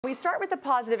We start with the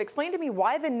positive. Explain to me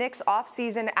why the Knicks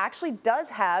offseason actually does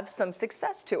have some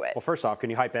success to it. Well, first off, can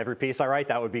you hype every piece I write?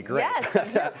 That would be great. Yes, I'm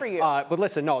here for you. But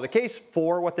listen, no, the case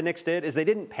for what the Knicks did is they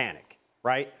didn't panic,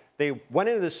 right? They went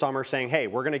into this summer saying, hey,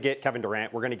 we're going to get Kevin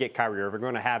Durant, we're going to get Kyrie Irving, we're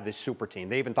going to have this super team.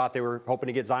 They even thought they were hoping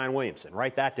to get Zion Williamson,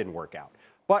 right? That didn't work out.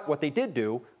 But what they did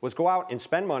do was go out and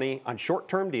spend money on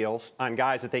short-term deals on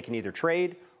guys that they can either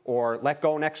trade or let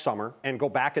go next summer and go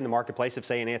back in the marketplace if,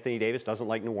 say, an Anthony Davis doesn't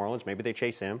like New Orleans. Maybe they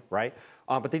chase him, right?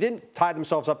 But they didn't tie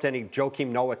themselves up to any Joakim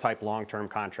Noah-type long-term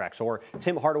contracts or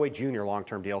Tim Hardaway Jr.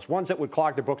 long-term deals, ones that would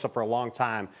clog their books up for a long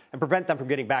time and prevent them from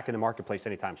getting back in the marketplace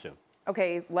anytime soon.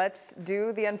 Okay, let's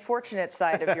do the unfortunate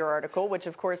side of your article, which,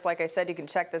 of course, like I said, you can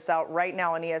check this out right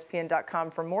now on ESPN.com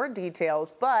for more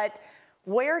details. But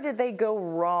where did they go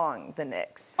wrong, the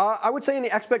Knicks? I would say in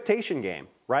the expectation game,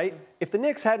 right? If the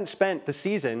Knicks hadn't spent the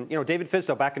season, David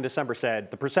Fizdale back in December said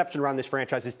the perception around this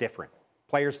franchise is different.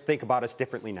 Players think about us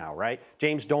differently now, right?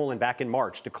 James Dolan back in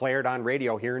March declared on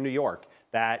radio here in New York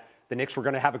that the Knicks were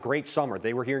going to have a great summer.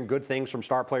 They were hearing good things from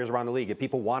star players around the league, and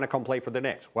people want to come play for the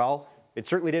Knicks. Well, it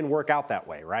certainly didn't work out that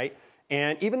way, right?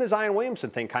 And even the Zion Williamson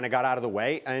thing kind of got out of the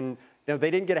way, and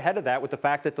they didn't get ahead of that with the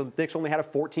fact that the Knicks only had a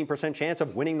 14% chance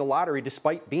of winning the lottery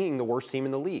despite being the worst team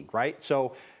in the league, right?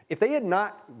 So if they had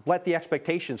not let the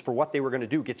expectations for what they were going to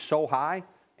do get so high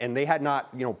and they had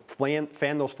not,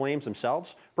 fan those flames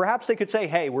themselves, perhaps they could say,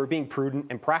 hey, we're being prudent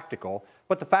and practical.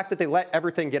 But the fact that they let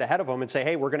everything get ahead of them and say,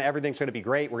 hey, everything's going to be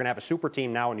great, we're going to have a super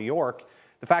team now in New York,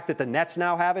 the fact that the Nets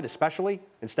now have it, especially,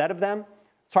 instead of them,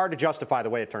 it's hard to justify the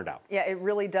way it turned out. Yeah, it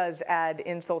really does add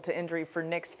insult to injury for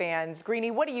Knicks fans.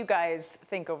 Greeny, what do you guys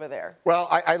think over there? Well,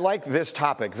 I like this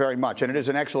topic very much, and it is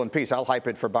an excellent piece. I'll hype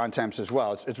it for Bontemps as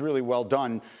well. It's really well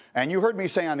done. And you heard me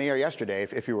say on the air yesterday,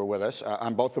 if you were with us,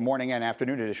 on both the morning and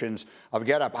afternoon editions of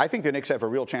Get Up, I think the Knicks have a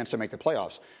real chance to make the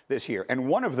playoffs this year. And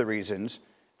one of the reasons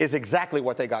is exactly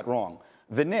what they got wrong.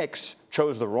 The Knicks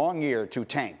chose the wrong year to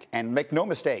tank. And make no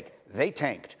mistake, they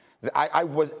tanked. I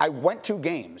went to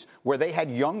games where they had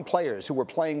young players who were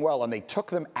playing well and they took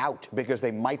them out because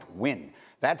they might win.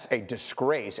 That's a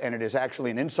disgrace, and it is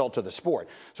actually an insult to the sport.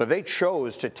 So they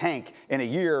chose to tank in a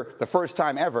year, the first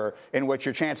time ever, in which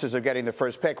your chances of getting the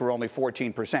first pick were only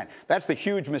 14%. That's the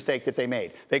huge mistake that they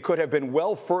made. They could have been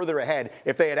well further ahead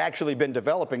if they had actually been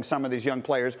developing some of these young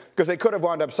players, because they could have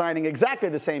wound up signing exactly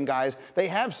the same guys they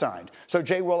have signed. So,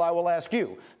 Jay, I will ask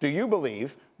you, do you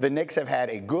believe the Knicks have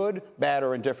had a good, bad,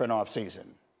 or indifferent offseason?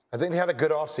 I think they had a good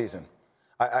offseason.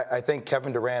 I think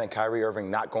Kevin Durant and Kyrie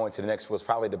Irving not going to the Knicks was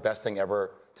probably the best thing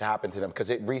ever to happen to them because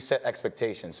it reset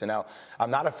expectations. So now I'm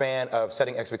not a fan of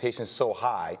setting expectations so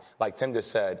high, like Tim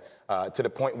just said, to the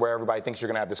point where everybody thinks you're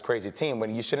going to have this crazy team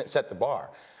when you shouldn't set the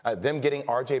bar. Them getting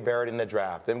RJ Barrett in the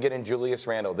draft, them getting Julius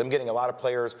Randle, them getting a lot of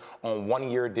players on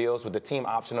one-year deals with the team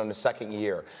option on the second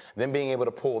year, them being able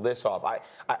to pull this off.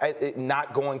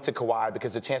 Not going to Kawhi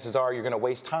because the chances are you're going to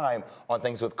waste time on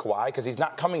things with Kawhi because he's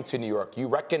not coming to New York. You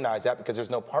recognize that because there's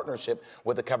no partnership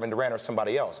with a Kevin Durant or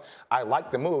somebody else. I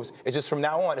like the moves. It's just from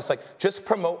now on, it's like just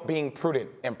promote being prudent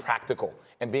and practical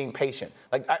and being patient.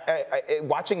 Like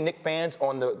watching Knicks fans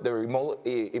on the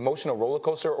emotional roller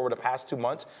coaster over the past 2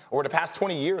 months, over the past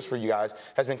 20 years for you guys,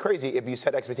 has been crazy if you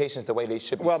set expectations the way they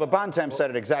should be. Well, the Bontemps said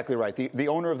it exactly right. The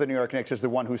owner of the New York Knicks is the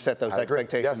one who set those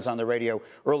expectations on the radio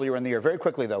earlier in the year. Very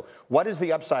quickly, though, what is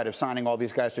the upside of signing all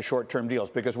these guys to short-term deals?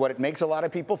 Because what it makes a lot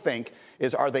of people think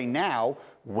is, are they now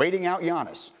waiting out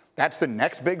Giannis? That's the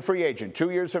next big free agent.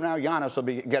 2 years from now, Giannis will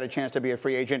get a chance to be a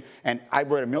free agent. And I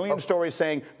read a million stories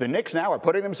saying the Knicks now are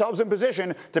putting themselves in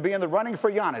position to be in the running for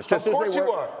Giannis. Just of course as they were.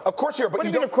 You are. Of course you are. But what do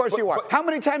you mean, of course you are? How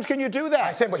many times can you do that?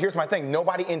 I said, but here's my thing.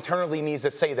 Nobody internally needs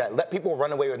to say that. Let people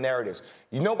run away with narratives.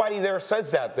 Nobody there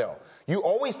says that, though. You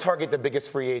always target the biggest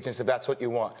free agents if that's what you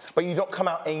want. But you don't come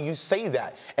out and you say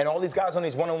that. And all these guys on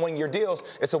these one-on-one year deals,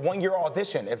 it's a one-year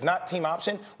audition. If not team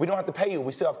option, we don't have to pay you.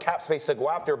 We still have cap space to go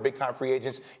after big-time free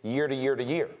agents year to year to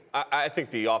year. I think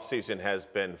the offseason has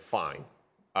been fine.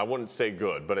 I wouldn't say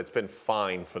good, but it's been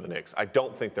fine for the Knicks. I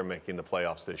don't think they're making the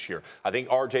playoffs this year. I think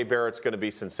RJ Barrett's going to be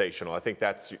sensational. I think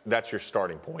that's your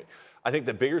starting point. I think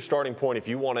the bigger starting point, if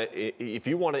you want to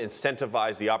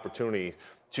incentivize the opportunity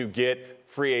to get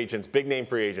free agents, big name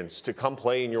free agents, to come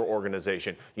play in your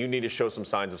organization, you need to show some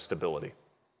signs of stability.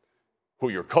 Who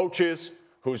your coach is,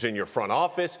 who's in your front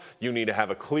office, you need to have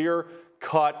a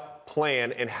clear-cut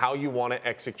plan and how you want to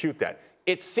execute that.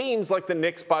 It seems like the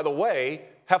Knicks, by the way,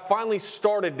 have finally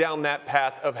started down that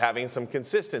path of having some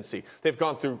consistency. They've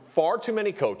gone through far too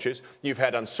many coaches. You've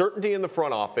had uncertainty in the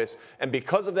front office. And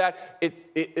because of that,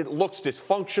 it looks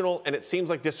dysfunctional and it seems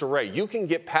like disarray. You can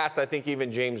get past, I think,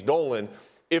 even James Dolan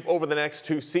if over the next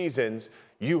 2 seasons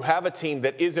you have a team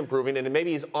that is improving and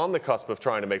maybe is on the cusp of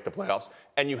trying to make the playoffs,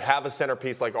 and you have a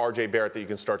centerpiece like RJ Barrett that you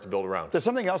can start to build around. There's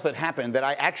something else that happened that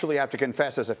I actually have to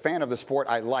confess, as a fan of the sport,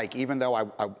 I like. Even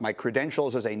though my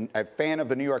credentials as a fan of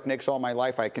the New York Knicks all my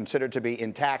life, I consider to be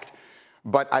intact.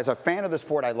 But as a fan of the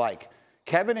sport, I like.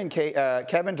 Kevin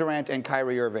Durant and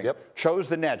Kyrie Irving chose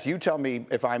the Nets. You tell me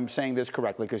if I'm saying this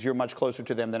correctly, because you're much closer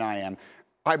to them than I am.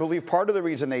 I believe part of the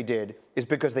reason they did is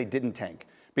because they didn't tank.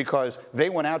 Because they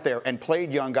went out there and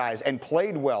played young guys and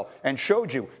played well and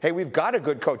showed you, hey, we've got a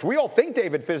good coach. We all think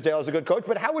David Fizdale is a good coach,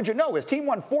 but how would you know? His team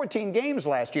won 14 games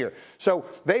last year. So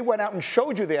they went out and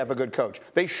showed you they have a good coach.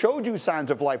 They showed you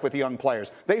signs of life with young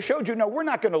players. They showed you, no, we're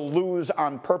not going to lose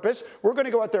on purpose. We're going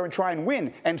to go out there and try and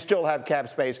win and still have cap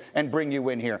space and bring you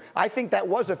in here. I think that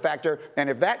was a factor, and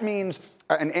if that means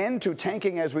an end to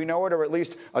tanking as we know it, or at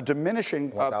least a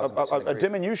diminution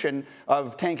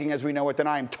of tanking as we know it, then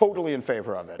I am totally in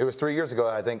favor of it. It was 3 years ago,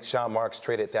 I think Sean Marks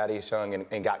traded Thaddeus Young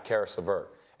and got Karis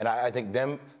LeVert. And I think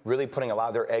them really putting a lot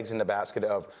of their eggs in the basket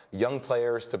of young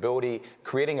players, stability,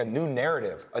 creating a new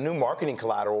narrative, a new marketing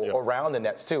collateral around the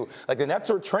Nets too. Like the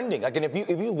Nets are trending. Like, and if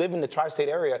you live in the tri-state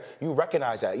area, you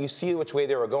recognize that. You see which way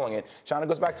they were going. And Sean, it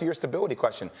goes back to your stability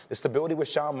question. The stability with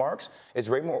Sean Marks is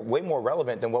way more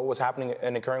relevant than what was happening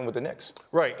and occurring with the Knicks.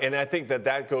 Right, and I think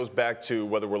that goes back to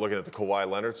whether we're looking at the Kawhi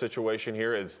Leonard situation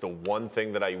here. It's the one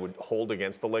thing that I would hold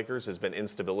against the Lakers has been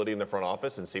instability in the front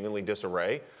office and seemingly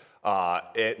disarray.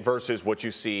 Versus what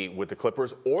you see with the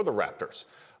Clippers or the Raptors.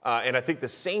 And I think the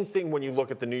same thing when you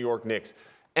look at the New York Knicks.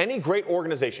 Any great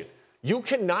organization, you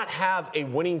cannot have a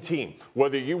winning team,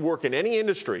 whether you work in any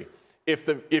industry,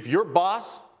 if your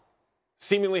boss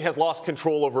seemingly has lost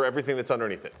control over everything that's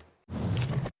underneath it.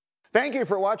 Thank you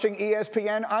for watching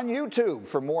ESPN on YouTube.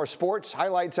 For more sports,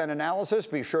 highlights, and analysis,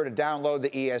 be sure to download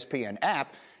the ESPN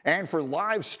app. And for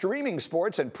live streaming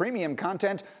sports and premium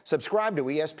content, subscribe to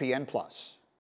ESPN+.